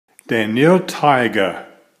Daniel Tiger.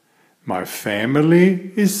 My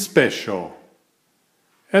family is special.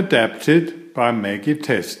 Adapted by Maggie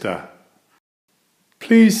Testa.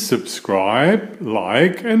 Please subscribe,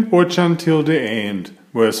 like and watch until the end,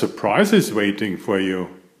 where a surprise is waiting for you.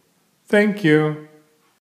 Thank you.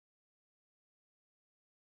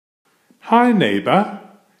 Hi neighbor,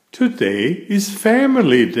 today is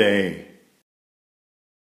Family Day.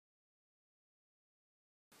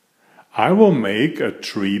 I will make a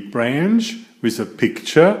tree branch with a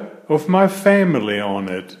picture of my family on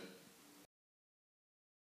it.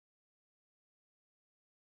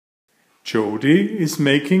 Jody is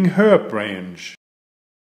making her branch.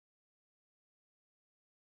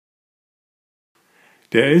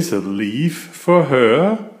 There is a leaf for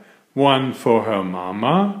her, one for her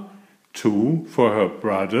mama, two for her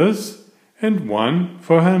brothers, and one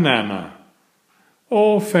for her nana.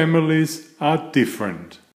 All families are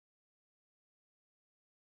different.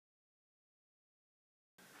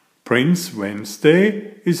 Prince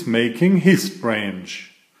Wednesday is making his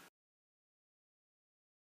branch.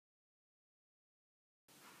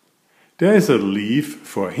 There is a leaf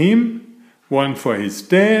for him, one for his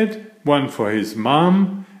dad, one for his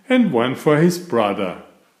mom, and one for his brother.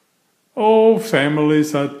 All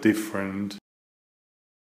families are different.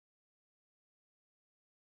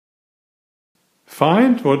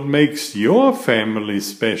 Find what makes your family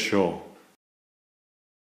special.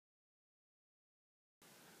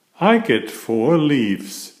 I get 4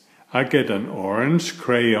 leaves. I get an orange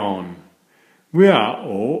crayon. We are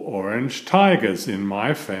all orange tigers in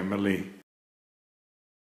my family.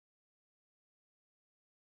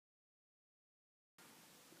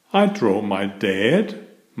 I draw my dad,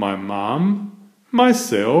 my mom,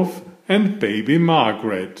 myself and baby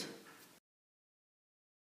Margaret.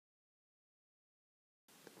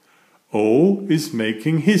 O is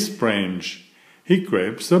making his branch. He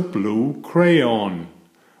grabs a blue crayon.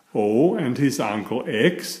 O and his Uncle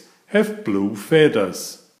X have blue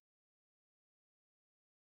feathers.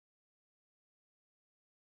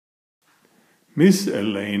 Miss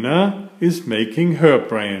Elena is making her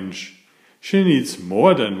branch. She needs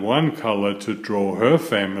more than one color to draw her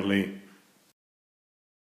family.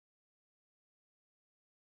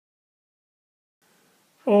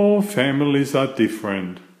 All families are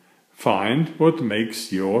different. Find what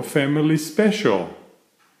makes your family special.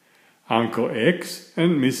 Uncle X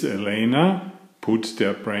and Miss Elena put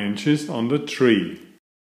their branches on the tree.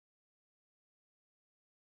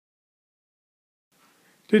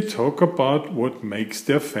 They talk about what makes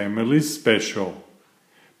their family special.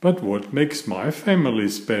 But what makes my family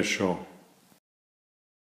special?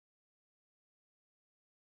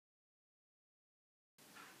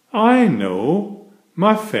 I know,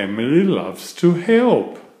 my family loves to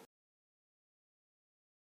help.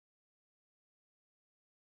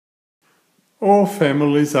 All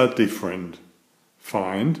families are different.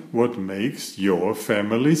 Find what makes your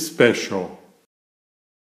family special.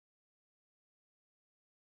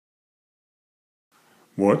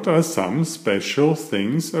 What are some special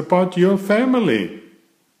things about your family?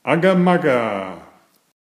 Aga maga!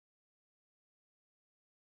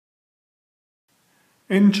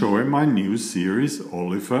 Enjoy my new series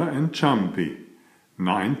Oliver and Jumpy.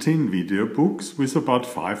 19 video books with about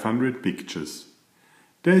 500 pictures.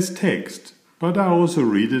 There is text, but I also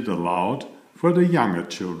read it aloud for the younger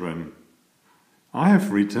children. I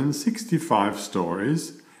have written 65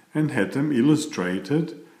 stories and had them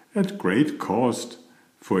illustrated at great cost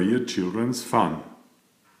for your children's fun.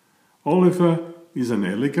 Oliver is an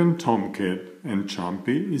elegant tomcat and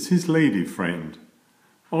Jumpy is his lady friend.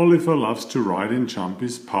 Oliver loves to ride in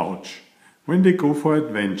Jumpy's pouch when they go for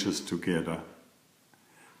adventures together.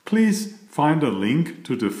 Please find a link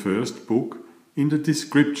to the first book in the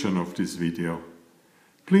description of this video.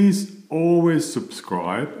 Please always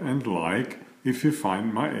subscribe and like if you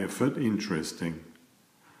find my effort interesting.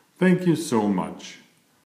 Thank you so much.